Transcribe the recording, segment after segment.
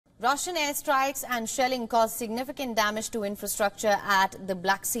Russian airstrikes and shelling caused significant damage to infrastructure at the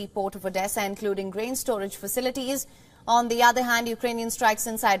Black Sea port of Odessa, including grain storage facilities. On the other hand, Ukrainian strikes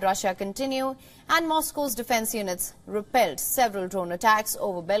inside Russia continue, and Moscow's defense units repelled several drone attacks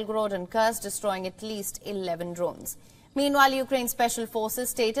over Belgorod and Kursk, destroying at least 11 drones. Meanwhile, Ukraine's special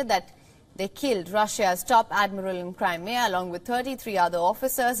forces stated that they killed Russia's top admiral in Crimea along with 33 other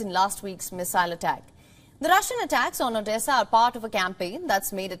officers in last week's missile attack. The Russian attacks on Odessa are part of a campaign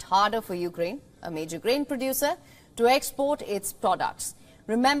that's made it harder for Ukraine, a major grain producer, to export its products.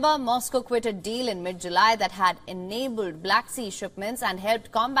 Remember, Moscow quit a deal in mid-July that had enabled Black Sea shipments and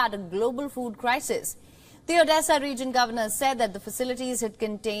helped combat a global food crisis. The Odessa region governor said that the facilities had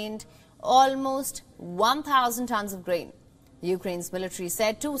contained almost 1,000 tons of grain. Ukraine's military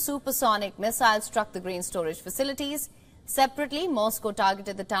said 2 supersonic missiles struck the grain storage facilities. Separately, Moscow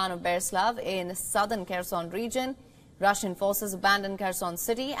targeted the town of Berslav in southern Kherson region. Russian forces abandoned Kherson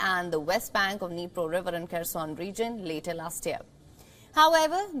city and the west bank of Dnipro River in Kherson region later last year.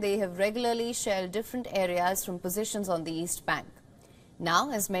 However, they have regularly shelled different areas from positions on the east bank.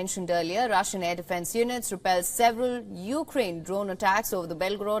 Now, as mentioned earlier, Russian air defense units repelled several Ukraine drone attacks over the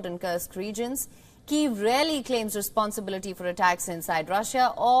Belgorod and Kursk regions. Kyiv rarely claims responsibility for attacks inside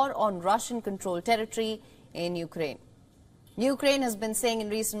Russia or on Russian-controlled territory in Ukraine. Ukraine has been saying in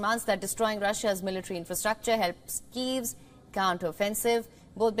recent months that destroying Russia's military infrastructure helps Kyiv's counteroffensive.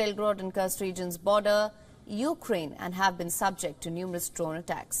 Both Belgorod and Kursk regions border Ukraine and have been subject to numerous drone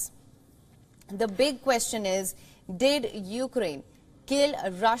attacks. The big question is, did Ukraine kill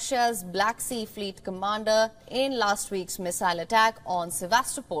Russia's Black Sea Fleet commander in last week's missile attack on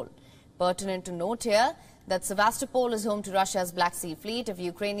Sevastopol? Pertinent to note here that Sevastopol is home to Russia's Black Sea Fleet. If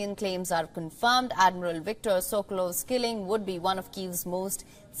Ukrainian claims are confirmed, Admiral Viktor Sokolov's killing would be one of Kyiv's most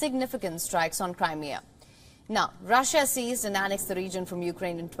significant strikes on Crimea. Now, Russia seized and annexed the region from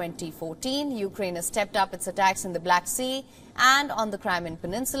Ukraine in 2014. Ukraine has stepped up its attacks in the Black Sea and on the Crimean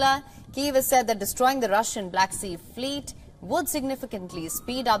Peninsula. Kyiv has said that destroying the Russian Black Sea Fleet would significantly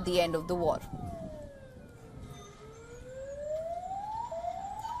speed up the end of the war.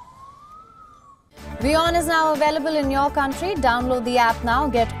 WION is now available in your country. Download the app now.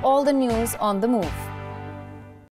 Get all the news on the move.